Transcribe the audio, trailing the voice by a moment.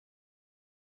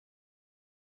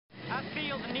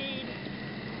the need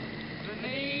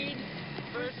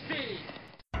for speed.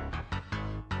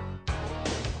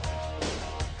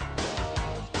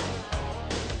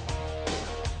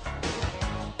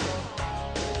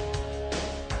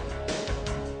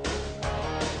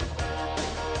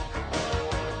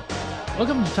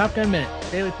 Welcome to Top Gun Minute,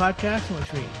 a daily podcast in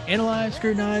which we analyze,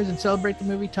 scrutinize, and celebrate the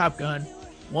movie Top Gun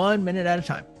 1 minute at a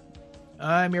time.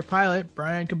 I'm your pilot,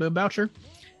 Brian Kaboom Boucher,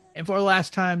 and for the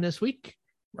last time this week,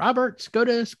 Robert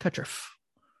Scotus Cuttriff.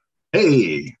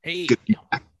 Hey, Good.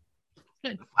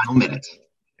 The final minute.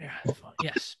 Yeah,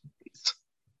 yes.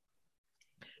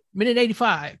 Minute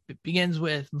 85. It begins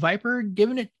with Viper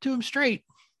giving it to him straight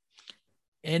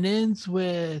and ends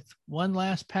with one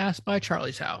last pass by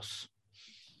Charlie's house.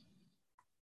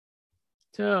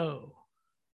 So,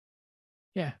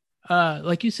 yeah,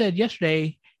 like you said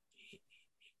yesterday,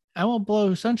 I won't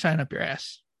blow sunshine up your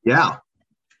ass. Yeah.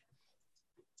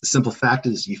 The simple fact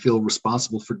is you feel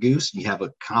responsible for Goose. You have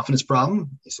a confidence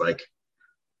problem. It's like,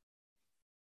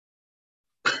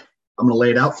 I'm going to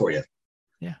lay it out for you.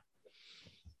 Yeah.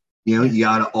 You know, you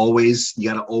gotta always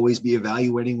be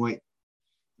evaluating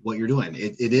what you're doing.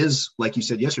 It is, like you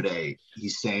said yesterday,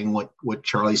 he's saying what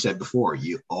Charlie said before.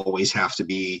 You always have to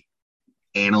be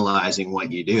analyzing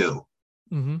what you do.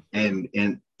 Mm-hmm.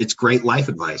 And it's great life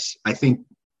advice. I think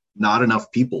not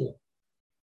enough people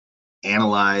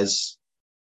analyze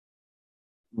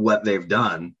what they've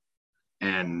done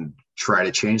and try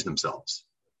to change themselves.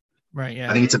 Right. Yeah.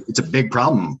 I think it's a big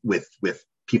problem with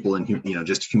people in,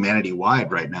 just humanity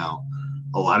wide right now.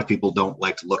 A lot of people don't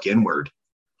like to look inward.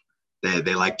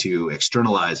 They like to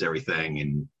externalize everything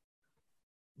and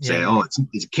say, "Oh,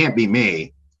 it can't be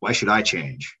me. Why should I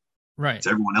change?" Right. It's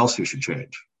everyone else who should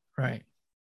change. Right.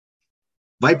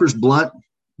 Viper's blunt,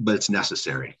 but it's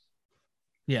necessary.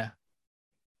 Yeah.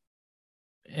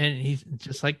 And he's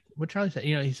just like what Charlie said.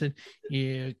 He said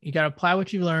you got to apply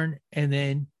what you learn, and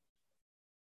then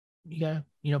you got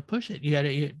to push it. You got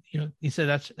to he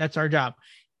said that's our job.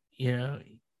 And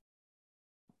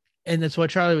that's what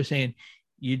Charlie was saying.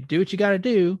 You do what you got to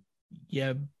do.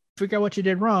 You figure out what you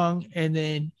did wrong, and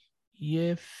then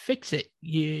you fix it.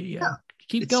 You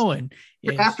keep going.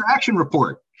 Your after action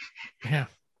report. Yeah.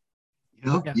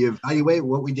 You evaluate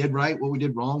what we did right, what we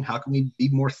did wrong. How can we be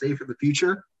more safe in the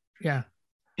future? Yeah.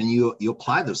 And you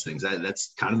apply those things.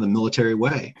 That's kind of the military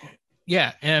way.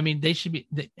 Yeah. And I mean, they should be,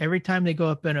 every time they go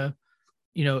up in to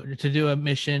do a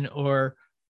mission or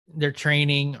their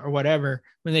training or whatever,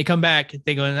 when they come back,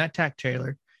 they go in that TAC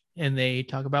trailer and they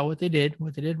talk about what they did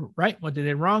right, what they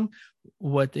did wrong,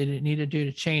 what they need to do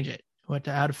to change it,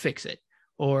 how to fix it,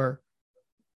 or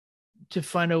to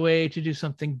find a way to do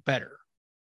something better,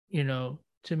 to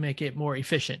make it more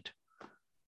efficient.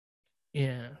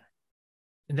 Yeah.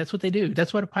 And that's what they do.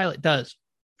 That's what a pilot does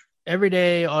every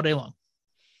day, all day long,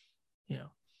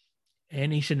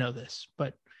 and he should know this,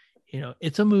 but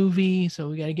it's a movie. So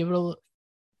we got to give it a little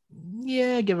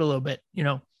bit,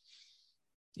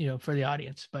 for the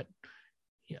audience, but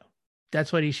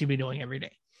that's what he should be doing every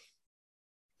day.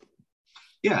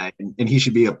 Yeah. And he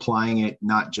should be applying it,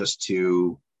 not just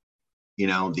to,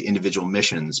 the individual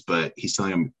missions, but he's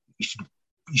telling him you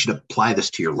should apply this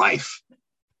to your life.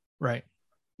 Right.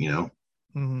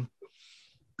 Mm-hmm.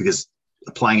 Because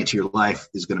applying it to your life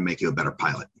is going to make you a better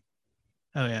pilot.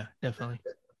 Oh yeah, definitely.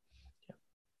 Yeah.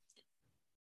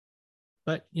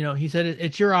 But he said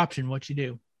it's your option what you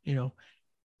do. It's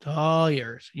all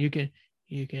yours. You can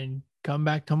come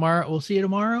back tomorrow. We'll see you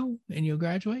tomorrow, and you'll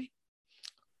graduate,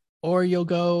 or you'll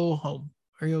go home,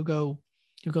 or you'll go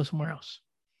somewhere else.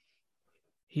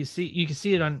 You can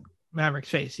see it on Maverick's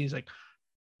face. He's like,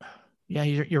 "Yeah,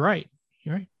 you're right.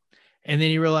 You're right." And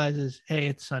then he realizes, hey,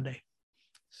 it's Sunday.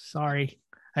 Sorry.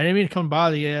 I didn't mean to come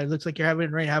bother you. It looks like you're having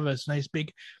ready to have a nice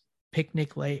big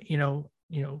picnic because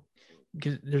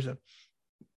there's a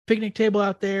picnic table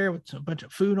out there with a bunch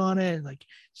of food on it, like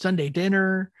Sunday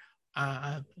dinner.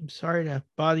 I'm sorry to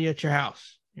bother you at your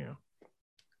house. It's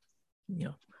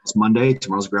Monday.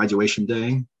 Tomorrow's graduation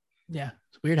day. Yeah.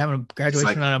 It's weird having a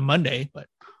graduation on a Monday, but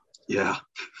yeah.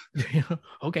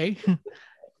 Okay.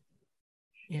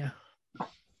 Yeah.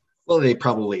 Well, they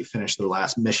probably finished their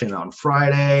last mission on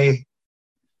Friday.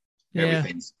 Yeah.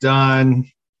 Everything's done.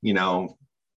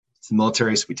 It's the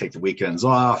military, so we take the weekends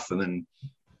off and then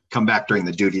come back during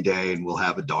the duty day, and we'll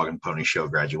have a dog and pony show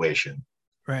graduation.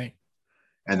 Right.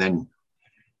 And then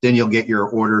you'll get your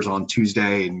orders on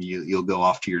Tuesday, and you'll go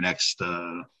off to your next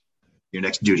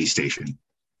duty station.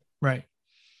 Right.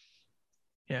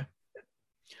 Yeah.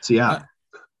 So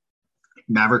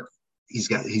Maverick,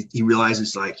 he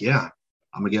realizes, like, yeah,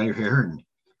 I'm gonna get out of here and I'm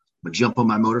gonna jump on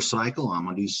my motorcycle. I'm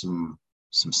gonna do some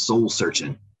soul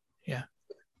searching. Yeah.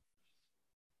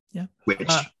 Yeah. Which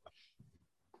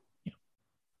Yeah.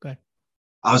 Go ahead.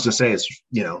 I was going to say is,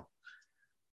 you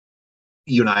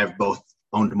and I have both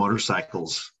owned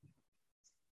motorcycles.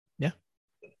 Yeah.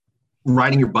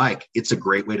 Riding your bike, it's a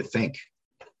great way to think.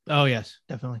 Oh yes,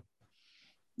 definitely.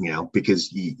 Because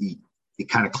it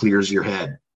kind of clears your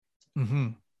head. Mm-hmm.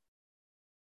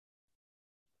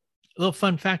 A little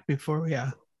fun fact before we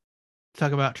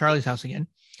talk about Charlie's house again.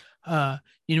 You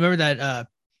remember that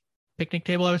picnic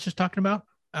table I was just talking about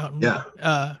out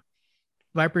in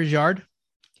Viper's yard?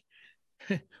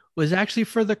 Was actually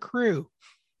for the crew.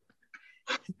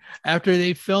 After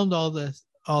they filmed all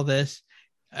this,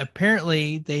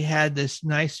 apparently they had this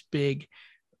nice big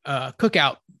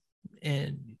cookout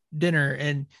and dinner,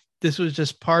 and this was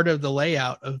just part of the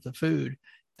layout of the food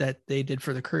that they did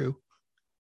for the crew.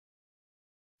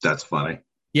 That's funny.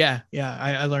 Yeah.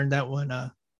 I learned that one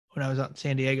when I was out in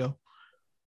San Diego.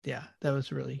 Yeah, that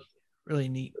was really, really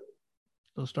neat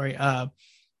little story. I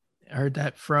heard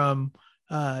that from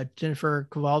Jennifer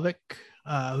Kowalczyk,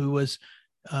 who was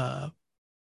Kelly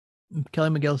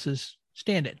McGillis's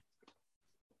stand-in.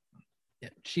 Yeah,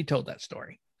 she told that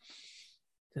story.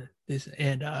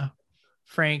 And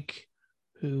Frank,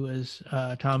 who was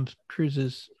Tom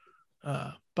Cruise's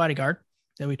bodyguard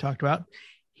that we talked about,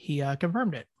 he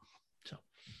confirmed it. So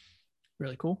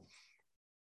really cool.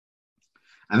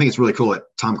 I think it's really cool that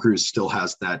Tom Cruise still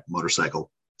has that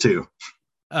motorcycle too.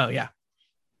 Oh yeah.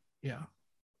 Yep.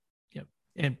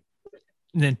 And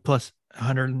then plus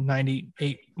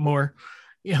 198 more,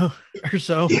 or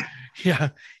so. Yeah.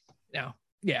 Now,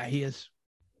 yeah, he is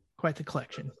quite the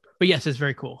collection. But yes, it's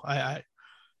very cool. And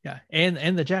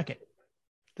the jacket.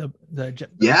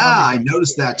 I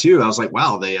noticed that too. I was like,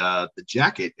 wow, the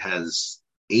jacket has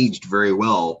aged very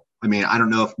well. I mean, I don't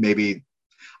know if maybe,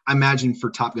 I imagine for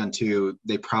Top Gun 2,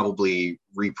 they probably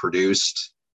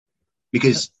reproduced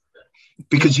because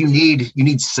you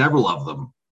need several of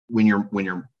them when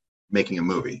you're making a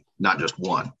movie, not just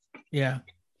one. Yeah.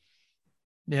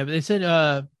 But they said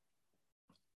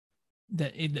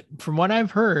that from what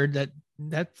I've heard,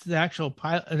 that's the actual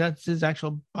pilot, that's his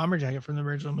actual bomber jacket from the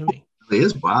original movie. It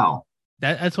is. Wow.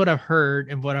 That's what I've heard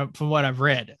and from what I've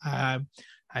read.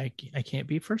 I can't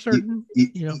be for certain.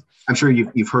 I'm sure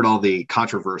you've heard all the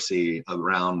controversy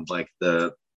around like they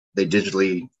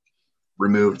digitally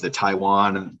removed the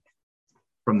Taiwan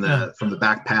from the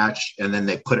back patch, and then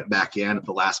they put it back in at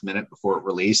the last minute before it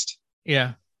released.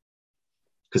 Yeah,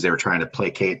 because they were trying to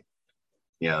placate,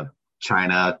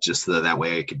 China, just so that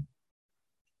way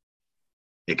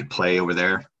it could play over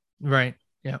there. Right.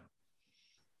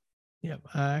 Yep.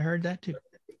 I heard that too.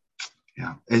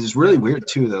 Yeah, it's really weird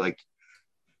too that like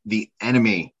the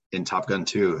enemy in Top Gun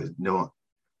 2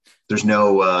 there's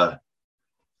no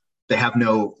they have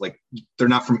no, like, they're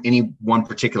not from any one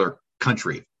particular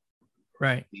country.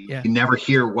 Right. Yeah. You never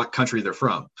hear what country they're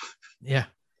from. Yeah.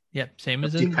 Yep. Same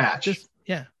as in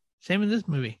same in this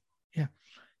movie. Yeah.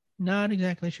 Not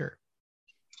exactly sure.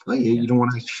 Well, you don't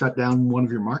want to shut down one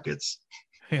of your markets.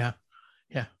 Yeah.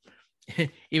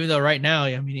 Even though right now,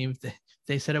 I mean, if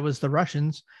they said it was the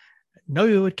Russians,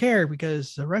 nobody would care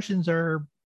because the Russians are,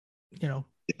 Yeah.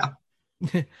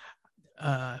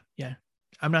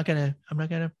 I'm not gonna.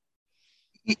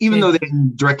 Even though they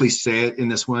didn't directly say it in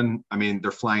this one, I mean,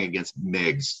 they're flying against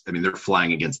MiGs. I mean, they're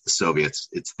flying against the Soviets.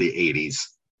 It's the 80s.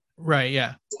 Right.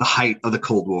 Yeah. It's the height of the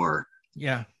Cold War.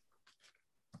 Yeah.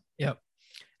 Yep.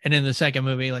 And in the second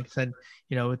movie, like I said,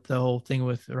 with the whole thing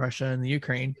with Russia and the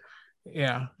Ukraine,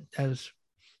 that was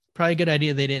probably a good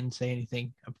idea. They didn't say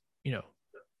anything,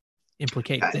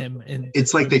 implicate them. And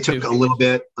it's like they took a little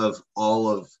bit of all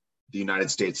of the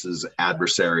United States'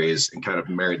 adversaries and kind of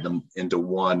married them into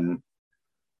one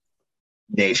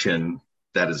nation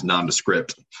that is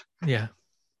nondescript. Yeah.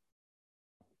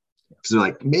 Because they're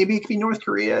like, maybe it could be North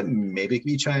Korea, maybe it could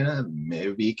be China,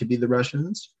 maybe it could be the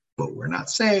Russians, but we're not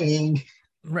saying.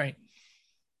 Right.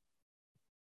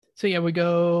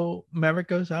 So Maverick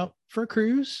goes out for a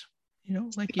cruise,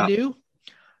 like you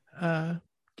do.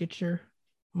 Get your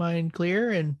mind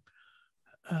clear and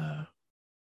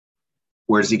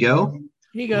where does he go?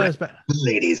 He goes back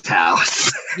lady's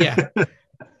house. Yeah.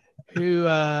 Who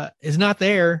is not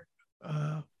there.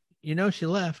 She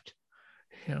left.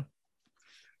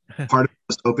 Part of it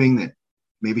was hoping that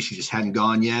maybe she just hadn't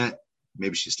gone yet.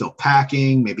 Maybe she's still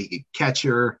packing. Maybe he could catch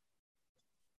her.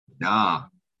 Nah,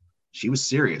 she was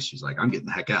serious. She's like, I'm getting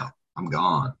the heck out. I'm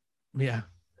gone. Yeah.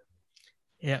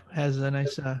 Yeah. Has a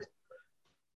nice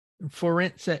for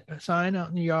rent sign out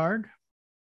in the yard.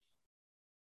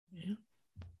 Yeah.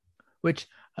 Which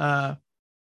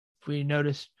we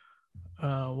noticed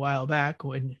a while back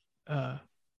when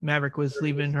Maverick was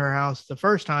leaving her house the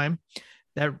first time,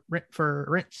 that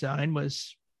rent sign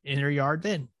was in her yard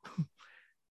then.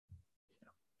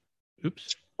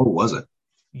 Oops. Oh, was it?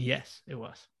 Yes, it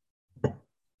was.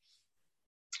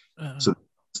 So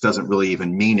this doesn't really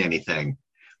even mean anything,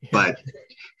 but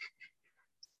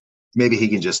maybe he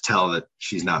can just tell that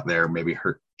she's not there. Maybe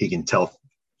he can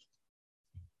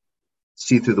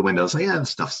see through the windows. Like, yeah,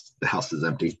 the house is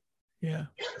empty. Yeah.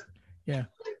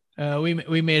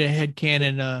 We made a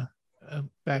headcanon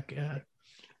back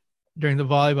during the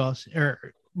volleyball,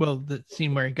 the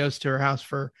scene where he goes to her house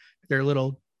for their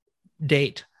little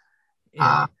date.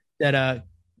 That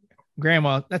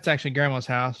grandma, that's actually grandma's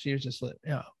house. She was just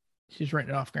she's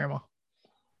renting it off grandma.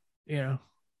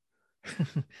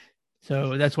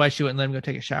 So that's why she wouldn't let him go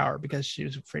take a shower, because she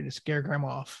was afraid to scare grandma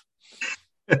off.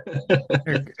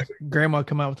 Or grandma would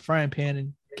come out with a frying pan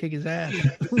and kick his ass.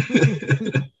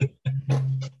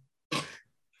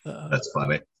 That's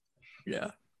funny.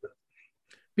 Yeah.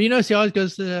 But she always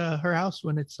goes to her house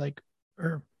when it's like,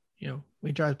 or when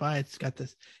he drives by, it's got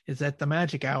this, is at the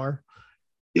magic hour.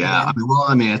 Yeah.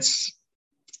 It's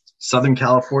Southern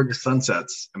California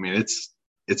sunsets.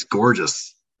 It's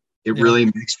gorgeous. It really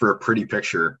makes for a pretty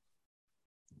picture.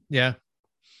 Yeah.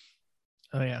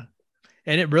 Oh yeah.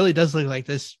 And it really does look like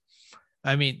this.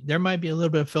 There might be a little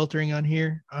bit of filtering on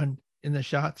here in the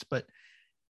shots, but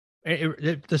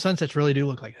the sunsets really do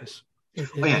look like this. And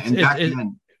back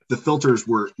then, the filters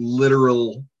were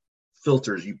literal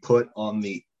filters you put on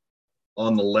the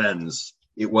lens.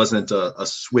 It wasn't a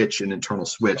switch, an internal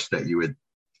switch that you would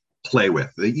play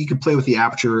with. You could play with the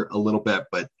aperture a little bit,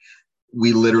 but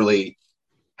we literally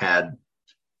had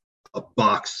a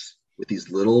box with these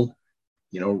little,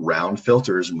 round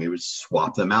filters, and we would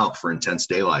swap them out for intense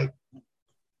daylight.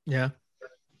 Yeah.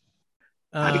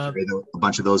 I had to carry a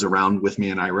bunch of those around with me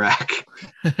in Iraq.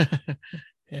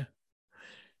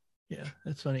 Yeah,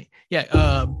 that's funny.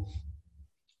 Yeah.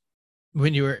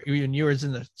 When you were in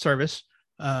the service,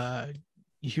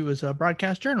 you was a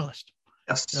broadcast journalist.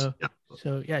 Yes.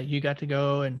 So you got to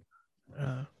go and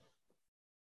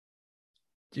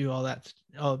do all that,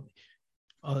 all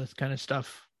this kind of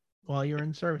stuff while you were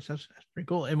in service. That's pretty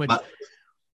cool.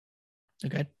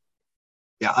 Okay.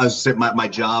 Yeah, I was saying my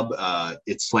job.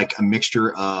 It's like a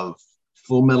mixture of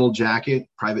Full Metal Jacket,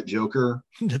 Private Joker.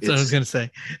 That's what I was going to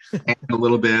say. And a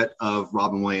little bit of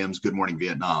Robin Williams' Good Morning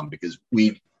Vietnam, because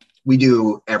we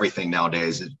do everything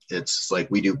nowadays. It's like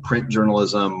we do print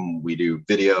journalism, we do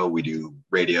video, we do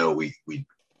radio, we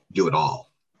do it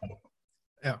all.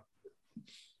 Yeah.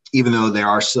 Even though there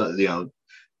are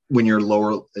when you're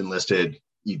lower enlisted,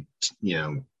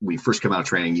 we first come out of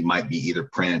training, you might be either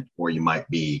print or you might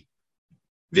be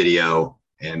video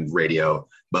and radio.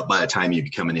 But by the time you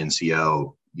become an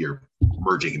NCO, you're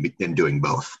merging and doing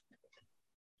both.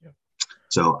 Yep.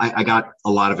 So I got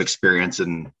a lot of experience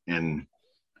in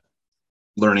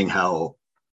learning how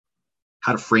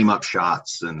to frame up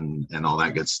shots and all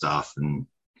that good stuff. And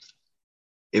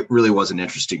it really was an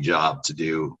interesting job to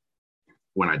do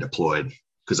when I deployed,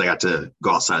 because I got to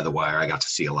go outside the wire. I got to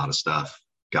see a lot of stuff,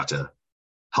 got to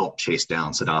help chase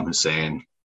down Saddam Hussein.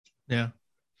 Yeah.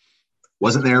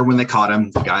 Wasn't there when they caught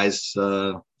him. The guys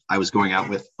I was going out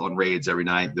with on raids every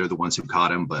night, they're the ones who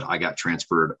caught him, but I got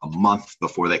transferred a month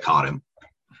before they caught him.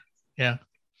 Yeah.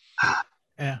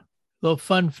 Yeah. Little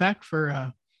fun fact for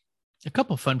a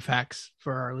couple fun facts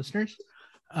for our listeners.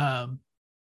 Like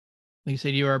you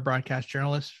said, you were a broadcast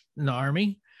journalist in the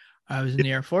Army. I was in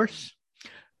the Air Force.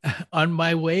 On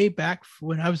my way back,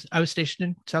 when I was stationed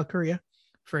in South Korea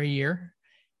for a year.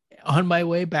 On my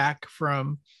way back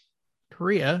from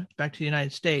Korea back to the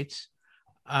United States,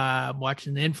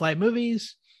 watching the in-flight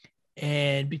movies,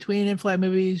 and between in-flight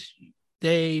movies,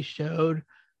 they showed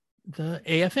the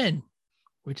AFN,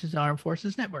 which is the Armed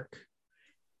Forces Network.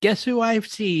 Guess who I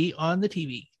see on the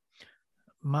TV?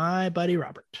 My buddy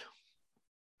Robert.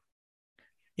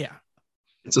 Yeah.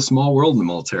 It's a small world in the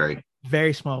military.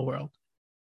 Very small world.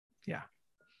 Yeah.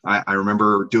 I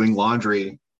remember doing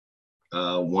laundry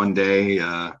one day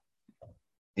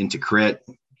into Crit,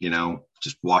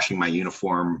 just washing my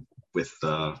uniform with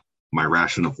my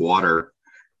ration of water.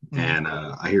 And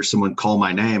I hear someone call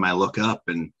my name. I look up,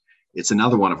 and it's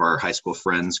another one of our high school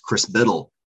friends, Chris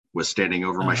Biddle, was standing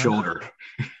over my shoulder.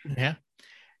 Yeah.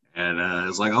 And it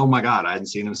was like, oh my God, I hadn't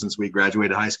seen him since we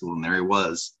graduated high school. And there he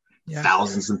was,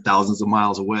 thousands and thousands of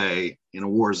miles away in a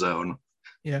war zone.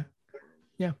 Yeah.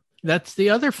 Yeah. That's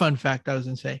the other fun fact I was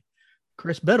going to say.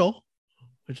 Chris Biddle,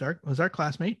 which was our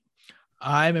classmate.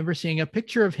 I remember seeing a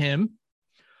picture of him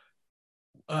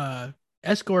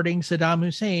escorting Saddam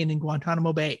Hussein in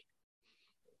Guantanamo Bay.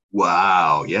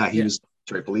 Wow. Yeah. He was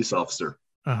a police officer.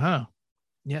 Uh-huh.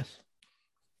 Yes.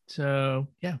 So,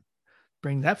 yeah.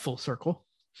 bring that full circle.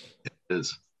 It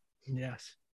is.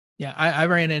 Yes. Yeah. I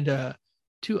ran into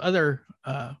two other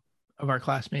of our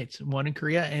classmates, one in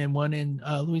Korea and one in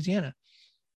Louisiana.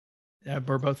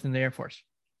 We're both in the Air Force.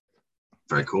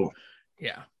 Very cool.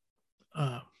 Yeah.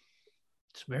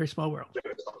 It's a very small world.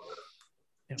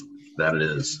 Yeah. That it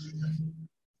is.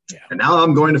 Yeah. And now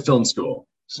I'm going to film school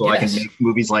so I Yes. can make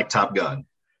movies like Top Gun.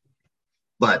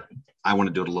 But I want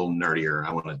to do it a little nerdier.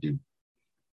 I want to do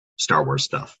Star Wars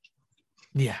stuff.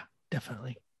 Yeah,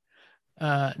 definitely.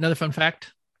 Another fun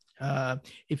fact.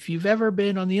 If you've ever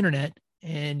been on the internet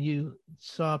and you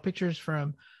saw pictures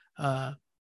from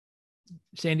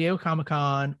San Diego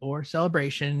Comic-Con or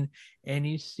Celebration, and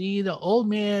you see the old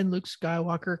man Luke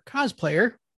Skywalker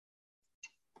cosplayer,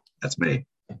 That's me.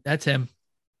 that's him.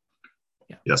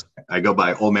 Yeah. Yes, I go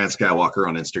by Old Man Skywalker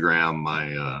on Instagram.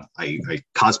 I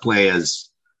cosplay as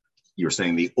you were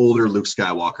saying the older Luke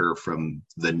Skywalker from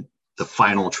the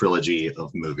final trilogy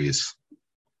of movies.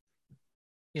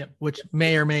 Yeah, which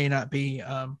may or may not be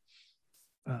what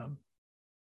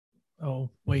do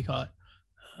you call it?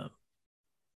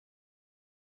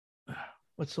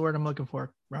 What's the word I'm looking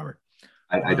for, Robert?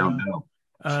 I don't know.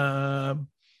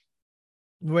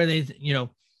 Where they,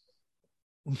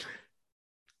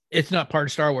 it's not part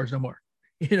of Star Wars no more.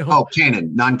 Oh,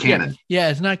 canon, non-canon. Yeah,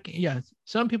 it's not. Yeah,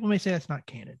 some people may say that's not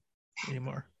canon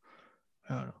anymore.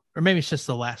 I don't know, or maybe it's just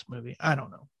the last movie. I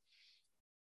don't know.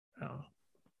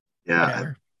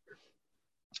 Yeah,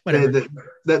 whatever.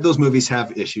 Those movies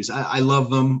have issues. I love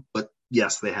them, but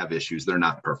yes, they have issues. They're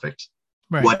not perfect.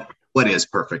 Right. What is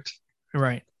perfect?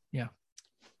 Right. Yeah.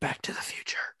 Back to the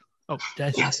Future. Oh,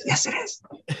 that's yes, it is.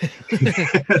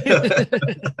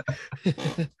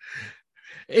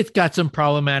 It's got some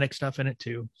problematic stuff in it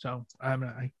too. So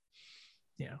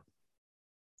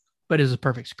but it's a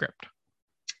perfect script.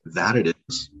 That it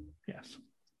is. Yes.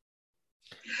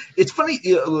 It's funny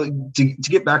to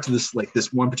get back to this, like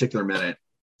this one particular minute,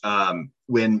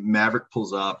 when Maverick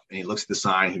pulls up and he looks at the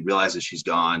sign, he realizes she's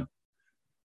gone.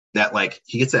 That like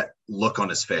he gets that look on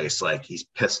his face, like he's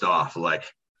pissed off. Like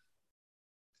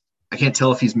I can't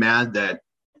tell if he's mad at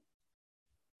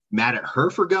her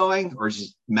for going, or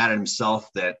he's mad at himself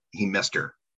that he missed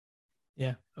her.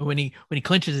 Yeah. When he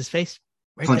clenches his face,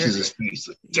 His face.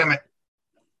 Like, damn it.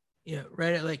 Yeah,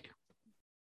 right at like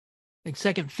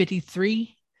second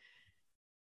 53.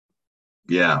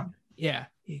 Yeah. Yeah.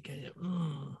 He kind of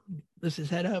lifts his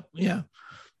head up. Yeah.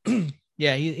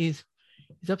 Yeah. He's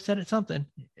upset at something.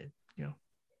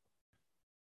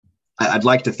 I'd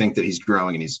like to think that he's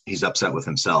growing and he's upset with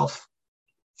himself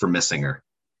for missing her.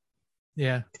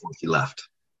 Yeah. Before he left.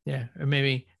 Yeah. Or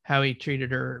maybe how he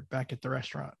treated her back at the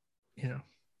restaurant,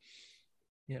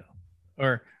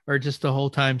 or just the whole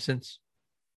time since,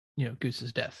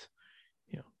 Goose's death,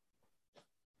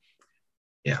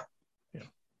 Yeah.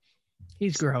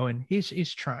 He's growing.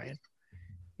 He's trying,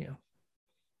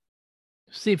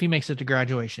 see if he makes it to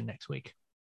graduation next week.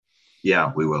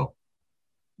 Yeah, we will.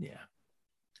 Yeah.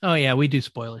 Oh yeah. We do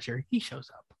spoilers here. He shows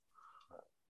up.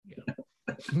 Yeah.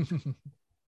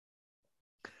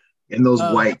 In those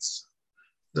whites,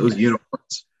 those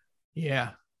uniforms.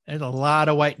 Yeah. There's a lot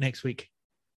of white next week.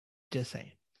 Just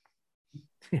saying.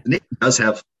 Nick does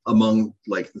have among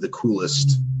like the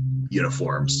coolest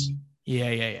uniforms.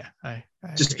 Yeah. I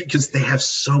just agree. because they have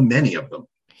so many of them.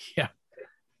 Yeah.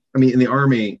 I mean, in the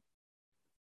Army,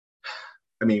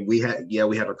 we had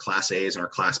our Class A's and our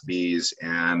Class B's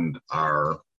and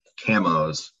our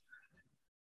camos.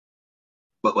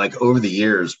 But like over the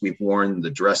years, we've worn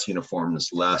the dress uniforms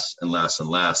less and less and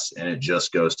less. And it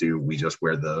just goes to, we just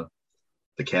wear the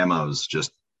camos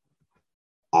just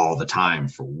all the time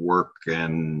for work.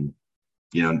 And,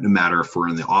 no matter if we're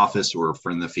in the office or if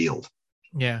we're in the field.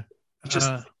 Yeah.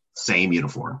 Just same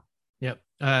uniform. Yep.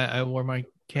 I wore my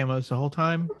camos the whole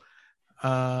time.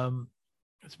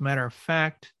 As a matter of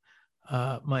fact,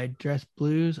 my dress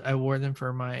blues, I wore them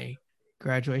for my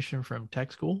graduation from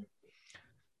tech school.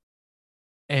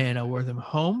 And I wore them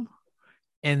home.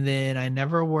 And then I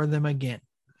never wore them again.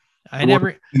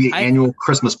 Annual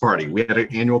Christmas party. We had an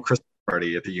annual Christmas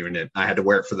party at the unit. I had to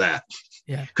wear it for that.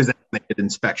 Yeah. Because that made it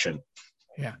inspection.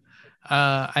 Yeah.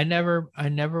 I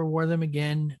never wore them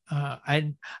again.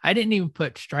 I didn't even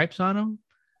put stripes on them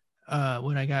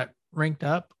when I got ranked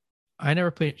up. I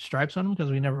never put stripes on them because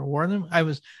we never wore them.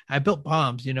 I built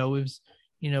bombs,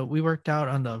 we worked out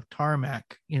on the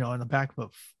tarmac, on the back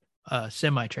of a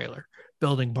semi trailer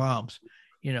building bombs.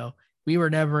 We were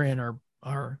never in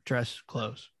our dress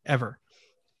clothes ever.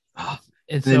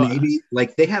 And so maybe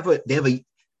like they have a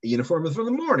uniform for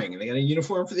the morning and they got a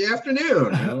uniform for the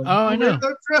afternoon. I know.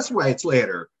 The dress whites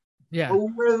later. Yeah. Or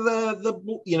wear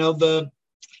the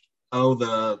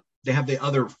they have the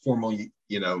other formal,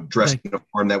 dress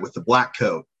uniform that with the black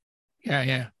coat.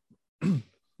 Yeah.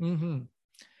 Mm-hmm.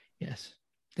 Yes,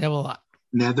 they have a lot.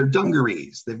 And they have their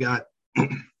dungarees. They've got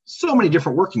so many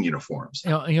different working uniforms.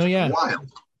 Yeah.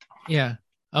 Wild. Yeah.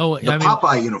 Oh, the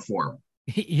Popeye uniform.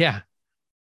 Yeah.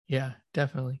 Yeah,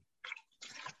 definitely.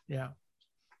 Yeah.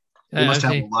 They must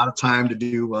have a lot of time to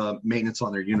do maintenance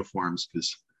on their uniforms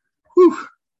because,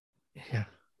 yeah,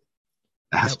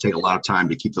 it has to take a lot of time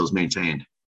to keep those maintained.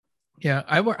 Yeah,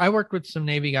 I worked with some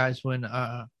Navy guys when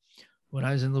I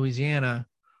was in Louisiana.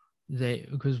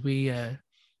 Because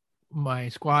my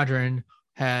squadron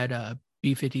had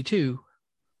B-52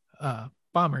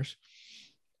 bombers,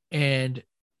 and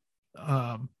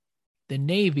the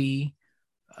Navy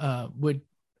would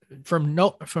from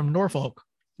Norfolk.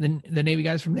 The Navy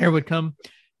guys from there would come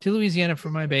to Louisiana for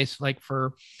my base, like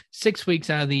for 6 weeks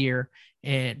out of the year,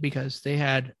 and because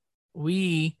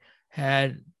we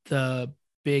had the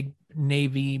big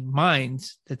Navy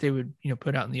mines that they would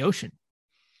put out in the ocean,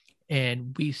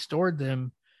 and we stored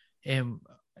them in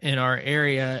our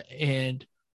area, and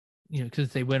because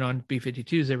they went on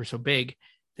B-52s, they were so big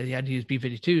that you had to use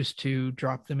B-52s to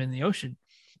drop them in the ocean,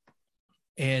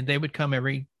 and they would come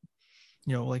every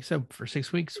like I said, for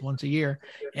 6 weeks, once a year.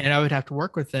 And I would have to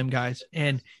work with them guys.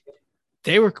 And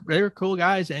they were cool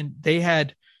guys. And they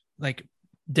had like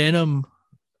denim,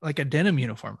 like a denim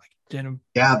uniform, like denim.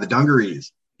 Yeah. The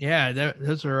dungarees. Yeah.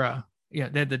 Those are, they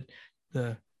had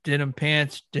the denim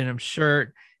pants, denim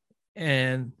shirt,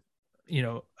 and,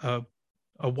 a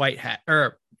white hat,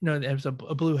 or it was a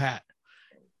blue hat.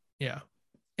 Yeah.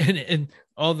 And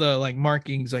all the like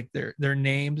markings, like their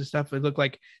names and stuff, it looked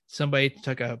like somebody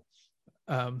took a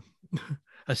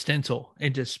stencil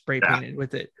and just spray painted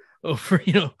with it over,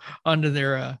 onto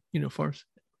their uniforms.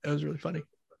 That was really funny.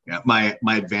 Yeah, my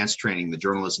advanced training, the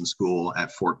journalism school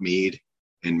at Fort Meade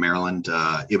in Maryland,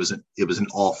 it was an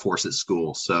all forces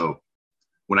school. So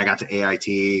when I got to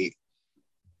AIT,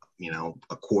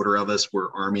 a quarter of us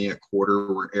were Army, a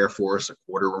quarter were Air Force, a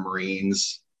quarter were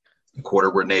Marines, a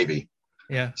quarter were Navy.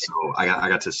 Yeah. So I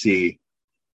got to see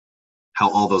how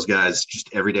all those guys just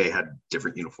every day had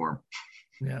different uniform.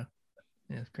 Yeah.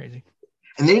 Yeah, it's crazy.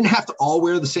 And they didn't have to all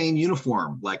wear the same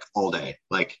uniform like all day.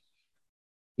 Like,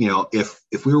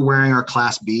 if we were wearing our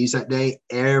Class Bs that day,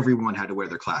 everyone had to wear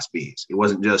their Class Bs. It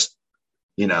wasn't just,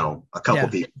 a couple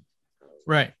people.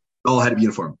 Right. All had a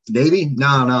uniform. Navy?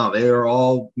 No. They were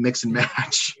all mix and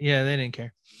match. Yeah, they didn't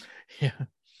care. Yeah.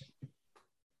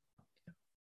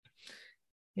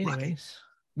 Anyways,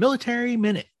 military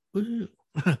minute. Woo.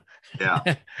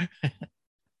 Yeah.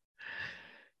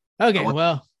 Okay,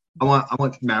 I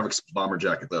want Mavericks bomber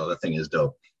jacket though. That thing is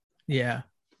dope. Yeah.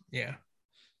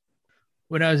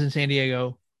 When I was in San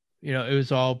Diego, it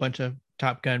was all a bunch of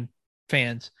Top Gun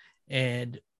fans,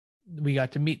 and we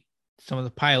got to meet some of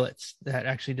the pilots that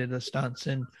actually did the stunts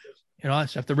and all that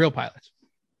stuff, the real pilots.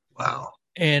 Wow.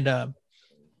 And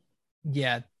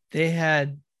they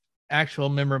had actual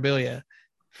memorabilia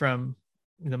from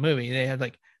the movie. They had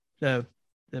like the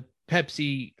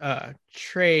Pepsi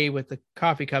tray with the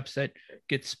coffee cups that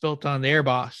get spilt on the air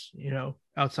boss,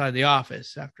 outside the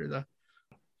office after the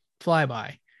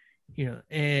flyby,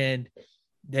 and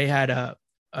they had a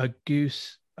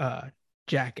goose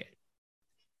jacket.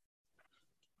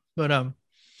 But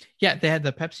they had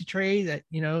the Pepsi tray that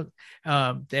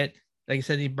that, like I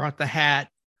said, he brought the hat,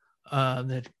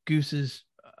 the Goose's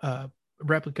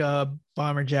replica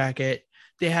bomber jacket.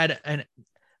 They had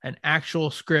an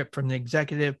actual script from the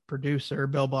executive producer,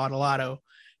 Bill Bottolato,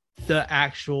 the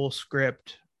actual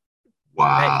script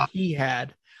that he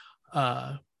had,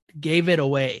 gave it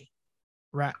away.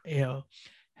 Right.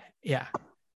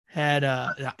 Had,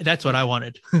 that's what I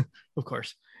wanted, of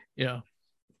course, they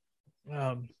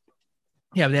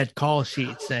had call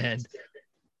sheets and,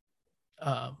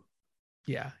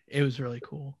 it was really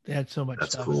cool. They had so much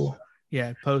That's stuff. Cool.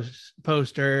 Yeah.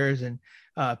 Posters and,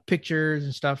 pictures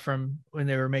and stuff from when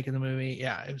they were making the movie.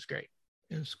 Yeah, it was great.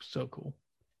 It was so cool.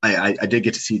 I did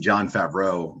get to see Jon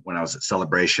Favreau when I was at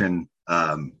Celebration.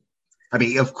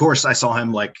 Of course I saw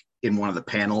him like in one of the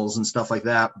panels and stuff like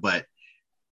that, but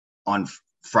on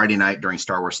Friday night during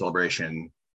Star Wars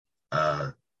Celebration,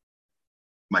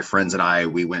 my friends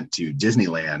and we went to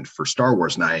Disneyland for Star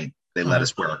Wars night. They let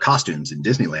us wear our costumes in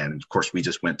Disneyland. And of course we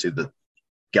just went to the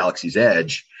Galaxy's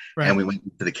Edge, and we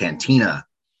went to the cantina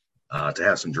to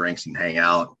have some drinks and hang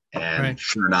out. And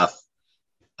sure enough,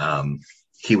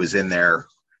 he was in there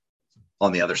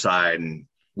on the other side, and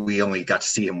we only got to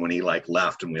see him when he like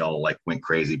left, and we all like went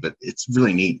crazy. But it's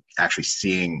really neat actually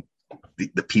seeing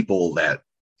the people that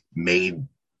made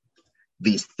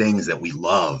these things that we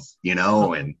love,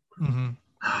 and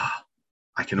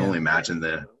I can only imagine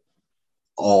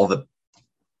all the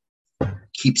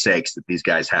keepsakes that these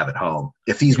guys have at home.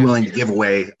 If he's willing to give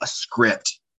away a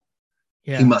script,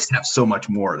 he must have so much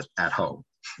more at home.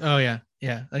 Oh yeah.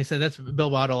 Yeah. Like I said, that's Bill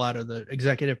Bottle out of the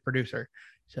executive producer.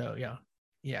 So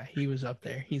yeah, he was up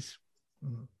there. He's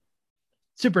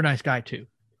super nice guy too.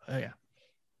 Oh yeah.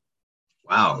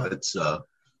 Wow.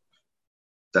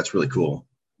 That's really cool.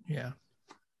 Yeah.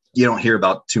 You don't hear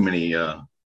about too many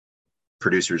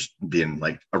producers being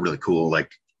like a really cool,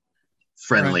 like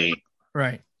friendly.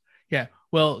 Right. Yeah.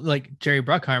 Well, like Jerry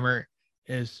Bruckheimer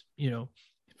is,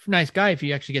 nice guy if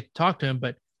you actually get to talk to him,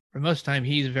 but for most of the time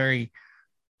he's very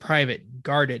private,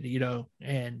 guarded,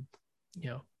 and,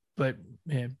 but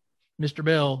Mr.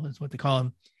 Bill is what they call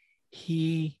him.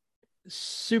 He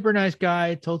super nice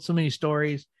guy, told so many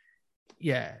stories.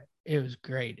 Yeah, it was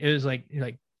great. It was like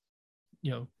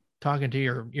talking to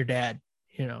your dad,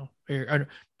 or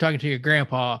talking to your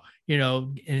grandpa,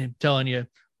 and telling you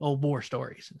old war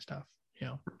stories and stuff,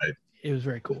 Right. It was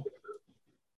very cool.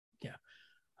 Yeah.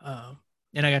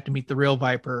 And I got to meet the real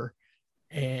Viper,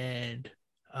 and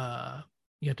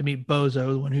you got to meet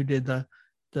Bozo, the one who did the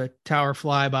tower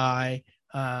flyby.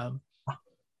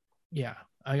 It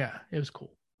was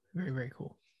cool. Very, very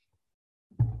cool.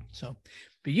 So,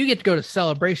 but you get to go to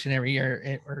Celebration every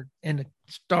year, or in the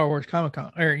Star Wars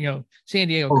Comic-Con, or, San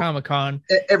Diego Comic-Con.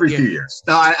 Every few years.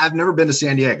 No, I've never been to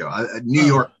San Diego. New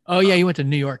York. Oh yeah. You went to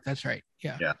New York. That's right.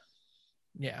 Yeah. Yeah.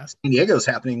 Yeah. San Diego's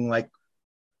happening like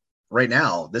right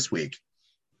now this week.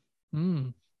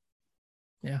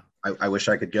 Yeah. I wish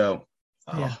I could go.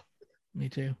 Yeah. Me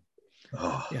too.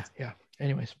 Oh. Yeah.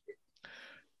 Anyways.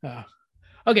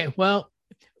 Okay. Well,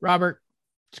 Robert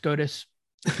Scotus,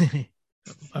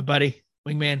 my buddy,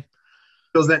 wingman.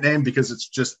 Chose that name because it's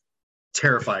just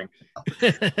terrifying.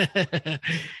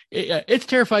 It's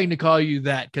terrifying to call you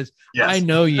that because I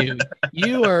know you.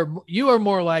 You are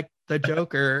more like the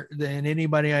Joker than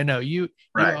anybody I know. You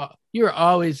were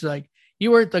always like,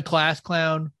 you weren't the class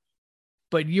clown,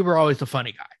 but you were always the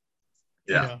funny guy.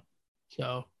 Yeah.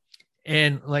 So,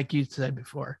 and like you said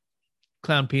before,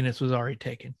 Clown Penis was already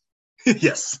taken.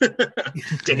 Yes.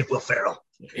 Dang it, Will Ferrell.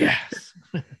 Yes.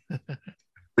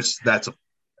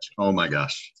 Oh my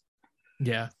gosh.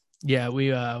 Yeah. Yeah.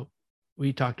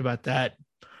 We talked about that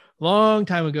a long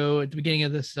time ago at the beginning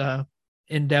of this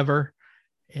endeavor.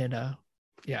 And I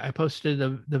posted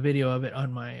the video of it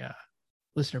on my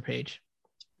listener page.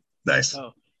 Nice.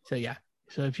 So yeah.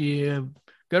 So if you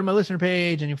go to my listener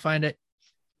page and you find it,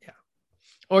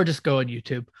 or just go on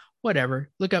YouTube, whatever,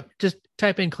 look up, just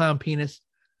type in Clown Penis.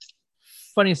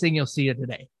 Funniest thing you'll see it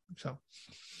today. So,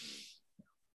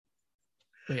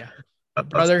 but yeah,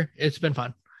 brother, it's been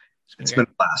fun. It's been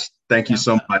a blast. Thank you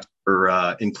so much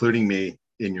for including me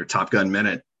in your Top Gun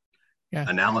Minute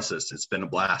analysis. It's been a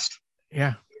blast.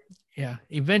 Yeah.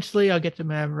 Eventually I'll get to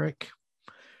Maverick,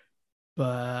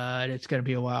 but it's going to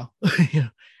be a while.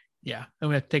 Yeah. I'm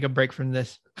going to take a break from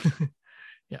this.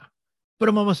 Yeah. But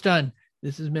I'm almost done.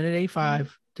 This is minute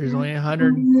 85. There's only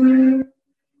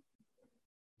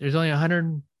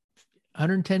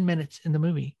 110 minutes in the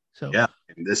movie. So yeah,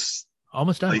 this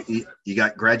almost done. You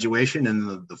got graduation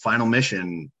and the final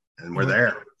mission, and we're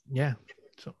there. Yeah.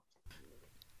 So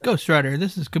Ghost Rider,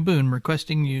 this is Kaboom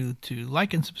requesting you to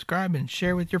like and subscribe and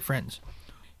share with your friends.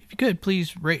 If you could,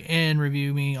 please rate and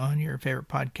review me on your favorite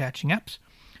podcatching apps.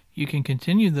 You can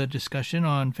continue the discussion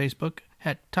on Facebook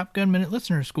at Top Gun Minute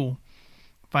Listener School.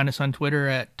 Find us on Twitter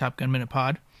at Top Gun Minute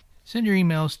Pod. Send your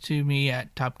emails to me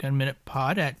at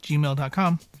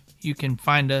topgunminutepod@gmail.com. You can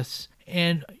find us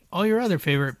and all your other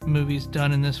favorite movies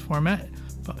done in this format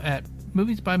at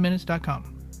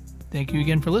moviesbyminutes.com. Thank you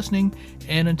again for listening,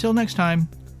 and until next time,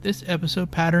 this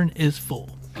episode pattern is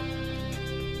full.